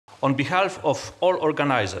On behalf of all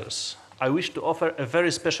organizers, I wish to offer a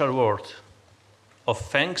very special word of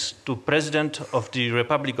thanks to President of the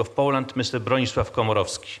Republic of Poland, Mr. Bronisław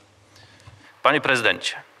Komorowski. Panie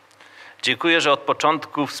prezydencie, dziękuję, że od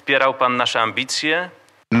początku wspierał pan nasze ambicje.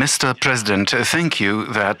 Mr. President, thank you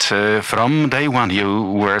that from day one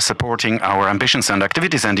you were supporting our ambitions and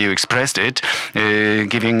activities, and you expressed it,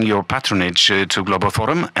 giving your patronage to Global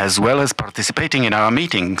Forum as well as participating in our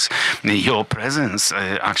meetings. Your presence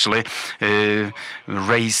actually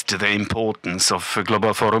raised the importance of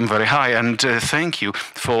Global Forum very high, and thank you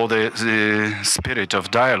for the spirit of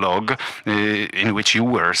dialogue in which you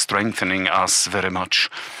were strengthening us very much.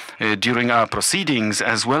 During our proceedings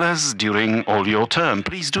as well as during all your term.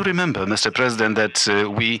 Please do remember, Mr. President, that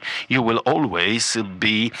you will always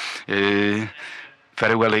be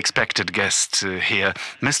very well expected guest here.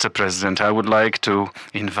 Mr. President, I would like to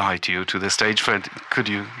invite you to the stage. Fred, could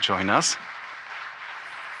you join us?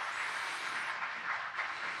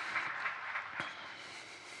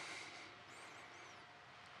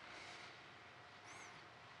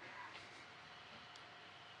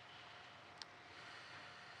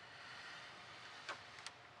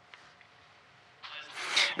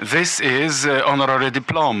 This is honorary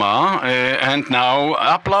diploma, and now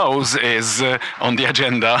applause is on the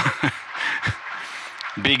agenda.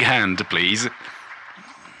 Big hand, please.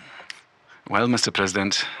 Well, Mr.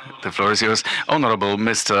 President, the floor is yours. Honorable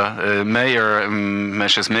Mr. Mayor,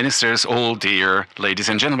 Messieurs Ministers, all dear ladies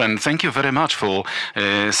and gentlemen, thank you very much for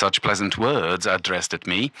such pleasant words addressed at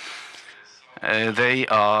me. They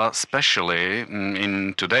are, especially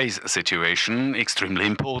in today's situation, extremely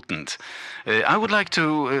important. I would like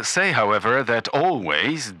to say, however, that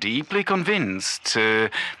always deeply convinced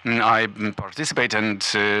I participate, and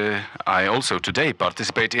I also today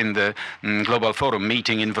participate in the Global Forum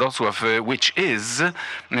meeting in Wrocław, which is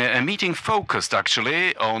a meeting focused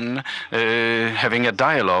actually on having a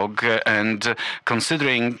dialogue and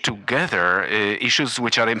considering together issues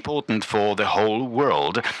which are important for the whole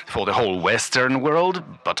world, for the whole Western world,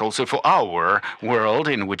 but also for our world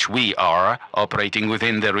in which we are operating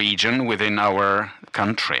within the region, within our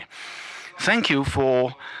country. Thank you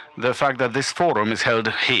for the fact that this forum is held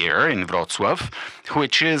here in Wrocław,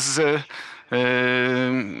 which is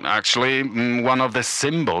actually one of the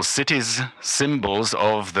city's symbols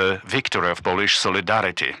of the victory of Polish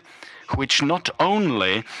solidarity, which not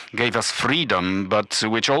only gave us freedom, but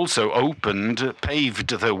which also paved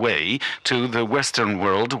the way to the Western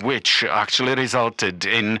world, which actually resulted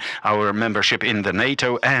in our membership in the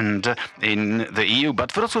NATO and in the EU.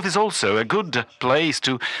 But Wrocław is also a good place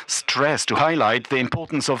to stress, to highlight the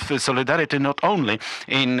importance of solidarity, not only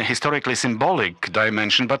in historically symbolic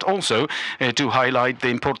dimension, but also to highlight the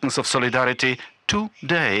importance of solidarity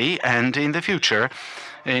today and in the future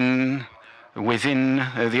within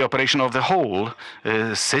the operation of the whole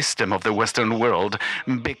system of the Western world,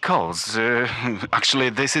 because actually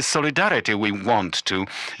this is solidarity we want to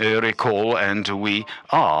recall, and we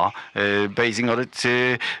are basing on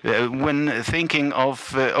it when thinking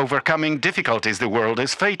of overcoming difficulties the world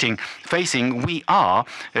is facing. We are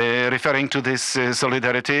referring to this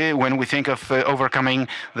solidarity when we think of overcoming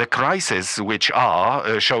the crises which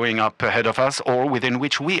are showing up ahead of us, or within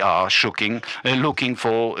which we are looking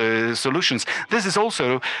for solutions. This is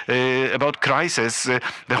also about crisis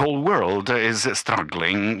the whole world is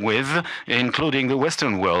struggling with, including the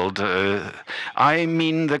Western world. I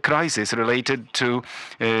mean the crisis related to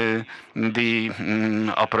the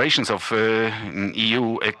operations of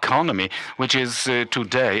EU economy, which is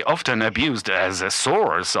today often abused as a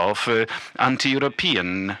source of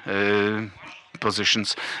anti-European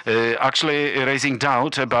positions, actually raising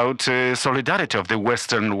doubt about solidarity of the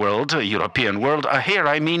Western world, European world. Here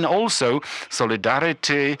I mean also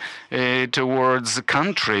solidarity towards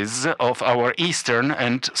countries of our eastern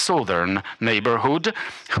and southern neighborhood,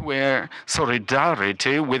 where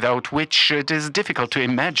solidarity, without which it is difficult to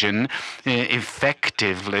imagine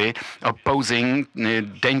effectively opposing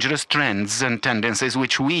dangerous trends and tendencies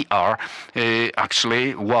which we are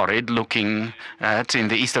actually worried looking at in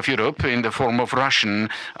the east of Europe in the form of Russian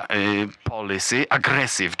policy,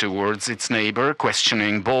 aggressive towards its neighbor,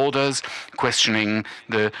 questioning borders, questioning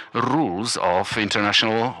the rules of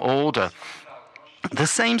international order. The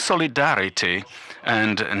same solidarity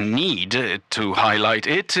and need to highlight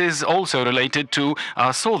it is also related to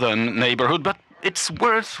our southern neighborhood, but it's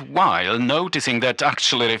worthwhile noticing that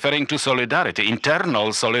actually referring to solidarity,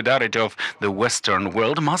 internal solidarity of the Western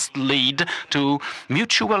world must lead to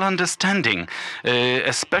mutual understanding,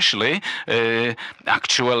 especially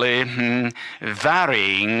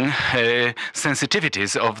varying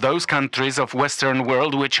sensitivities of those countries of Western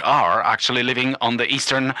world which are actually living on the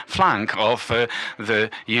eastern flank of the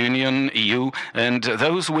Union, EU, and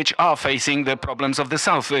those which are facing the problems of the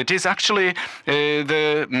South. It is actually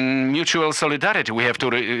the mutual solidarity we have to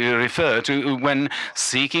refer to when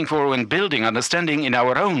seeking for, when building understanding in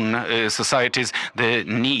our own societies, the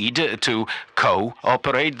need to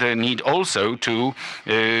cooperate, the need also to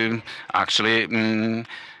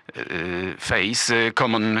face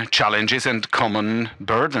common challenges and common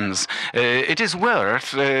burdens. It is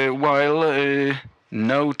worthwhile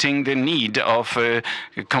noting the need of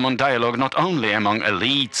common dialogue, not only among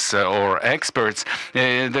elites or experts,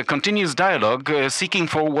 the continuous dialogue seeking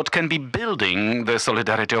for what can be building the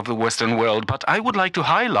solidarity of the Western world. But I would like to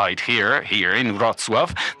highlight here in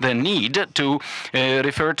Wrocław, the need to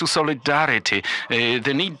refer to solidarity,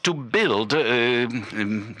 the need to build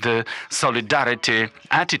the solidarity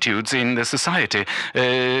attitudes in the society.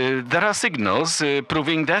 There are signals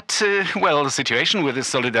proving that, well, the situation with the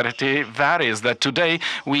solidarity varies, that today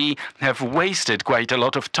we have wasted quite a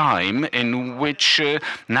lot of time in which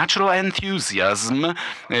natural enthusiasm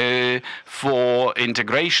for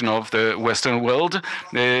integration of the Western world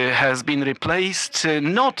has been replaced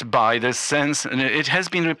not by the sense, it has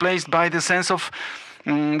been replaced by the sense of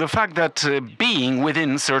the fact that being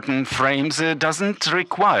within certain frames doesn't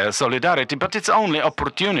require solidarity, but it's only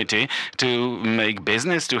opportunity to make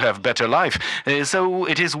business, to have better life. So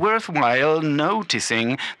it is worthwhile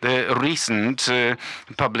noticing the recent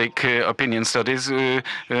public opinion studies where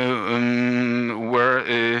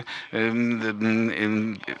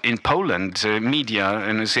in Poland media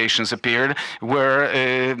associations appeared,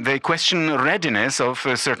 where they question readiness of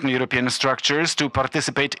certain European structures to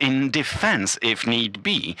participate in defense if need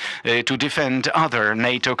be, to defend other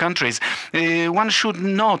NATO countries. One should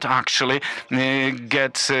not actually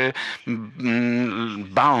get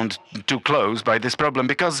bound too close by this problem,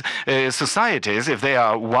 because societies, if they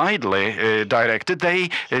are widely directed, they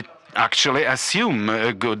actually assume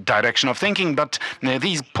a good direction of thinking, but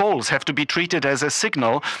these polls have to be treated as a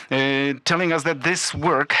signal telling us that this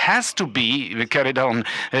work has to be carried on,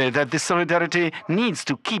 that this solidarity needs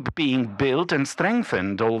to keep being built and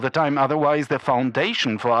strengthened all the time. Otherwise, the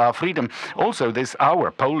foundation for our freedom, also this our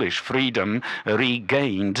Polish freedom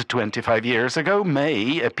regained 25 years ago,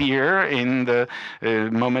 may appear in the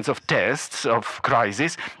moments of tests, of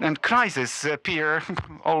crisis, and crisis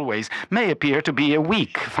may appear to be a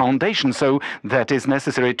weak foundation. So that is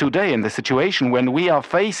necessary today in the situation when we are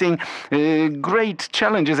facing great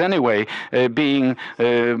challenges anyway, being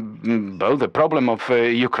both the problem of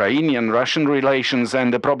Ukrainian-Russian relations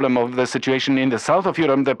and the problem of the situation in the south of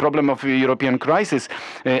Europe, the problem of European crisis,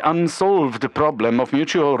 unsolved problem of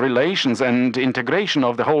mutual relations and integration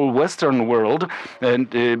of the whole Western world,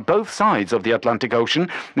 and both sides of the Atlantic Ocean.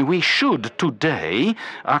 We should today,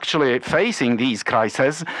 actually facing these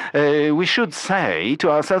crises, we should say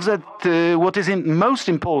to ourselves that what is most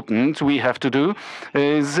important we have to do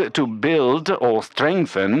is to build or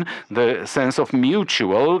strengthen the sense of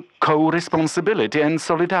mutual co-responsibility and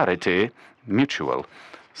solidarity, mutual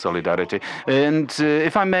solidarity. And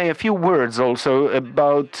if I may, a few words also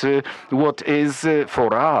about what is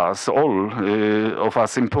for us, all of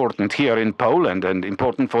us, important here in Poland and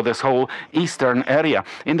important for this whole eastern area.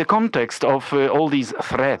 In the context of all these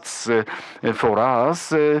threats, for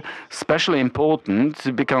us, especially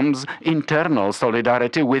important becomes internal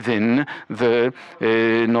solidarity within the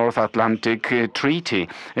North Atlantic Treaty.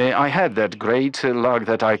 I had that great luck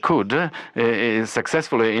that I could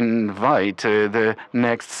successfully invite the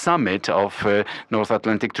next summit of North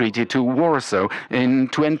Atlantic Treaty to Warsaw. In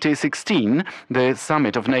 2016, the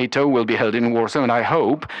summit of NATO will be held in Warsaw, and I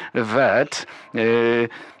hope that the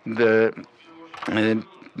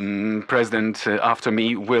President after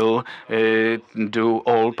me will do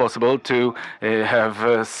all possible to have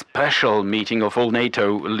a special meeting of all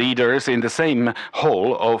NATO leaders in the same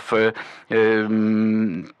hall of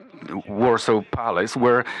Warsaw Palace,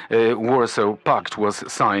 where Warsaw Pact was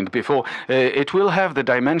signed before. It will have the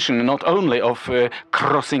dimension not only of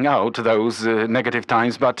crossing out those negative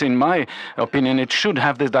times, but in my opinion, it should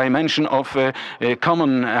have the dimension of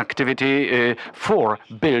common activity for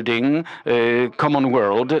building a common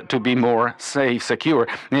world to be more safe, secure.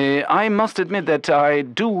 I must admit that I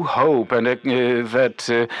do hope and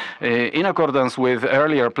that in accordance with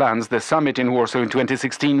earlier plans, the summit in Warsaw in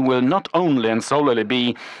 2016 will not only and solely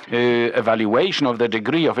be evaluation of the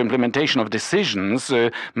degree of implementation of decisions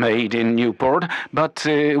made in Newport, but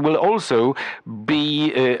will also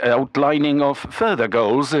be outlining of further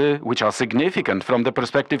goals which are significant from the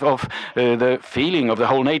perspective of the feeling of the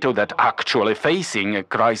whole NATO that actually facing a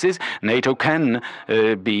crisis, NATO can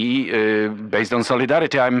be based on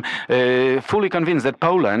solidarity. I'm fully convinced that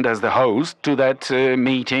Poland, as the host to that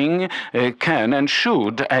meeting, can and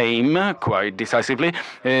should aim quite decisively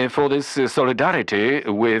for this solidarity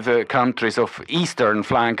with countries of eastern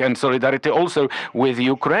flank and solidarity also with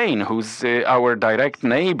Ukraine, who's our direct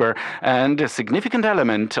neighbor and a significant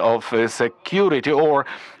element of security or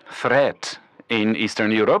threat in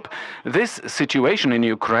Eastern Europe. This situation in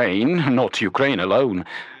Ukraine, not Ukraine alone,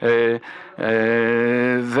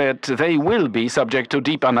 that they will be subject to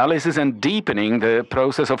deep analysis and deepening the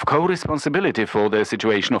process of co-responsibility for the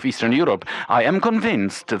situation of Eastern Europe. I am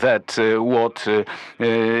convinced that what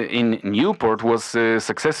in Newport was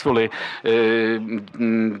successfully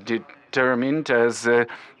determined as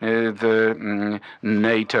the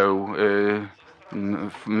NATO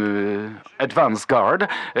advance guard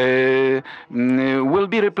will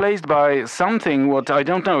be replaced by something what I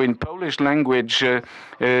don't know in Polish language.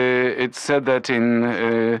 It's said that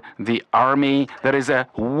in the army there is a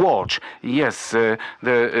watch. Yes,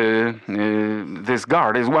 this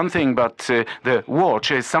guard is one thing, but the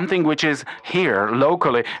watch is something which is here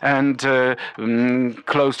locally and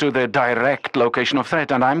close to the direct location of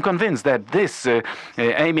threat. And I'm convinced that this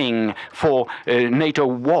aiming for NATO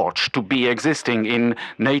watch to be existing in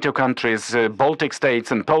NATO countries, Baltic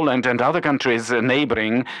states and Poland and other countries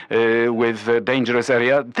neighboring with a dangerous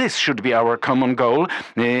area, this should be our common goal,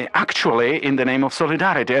 actually in the name of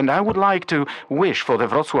solidarity. And I would like to wish for the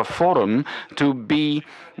Wrocław Forum to be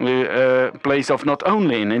a place of not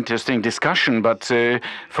only an interesting discussion, but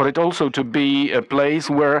for it also to be a place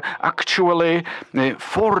where actually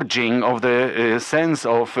forging of the sense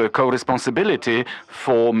of co-responsibility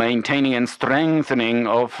for maintaining and strengthening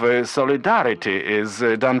of solidarity is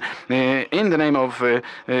done in the name of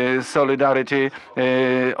solidarity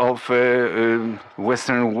of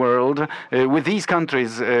Western world with these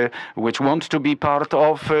countries which want to be part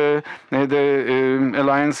of the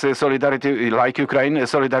alliance solidarity, like Ukraine,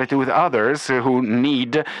 solidarity with others who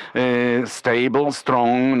need stable,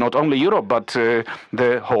 strong, not only Europe, but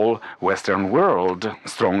the whole Western world,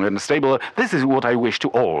 strong and stable. This is what I wish to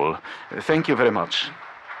all. Thank you very much.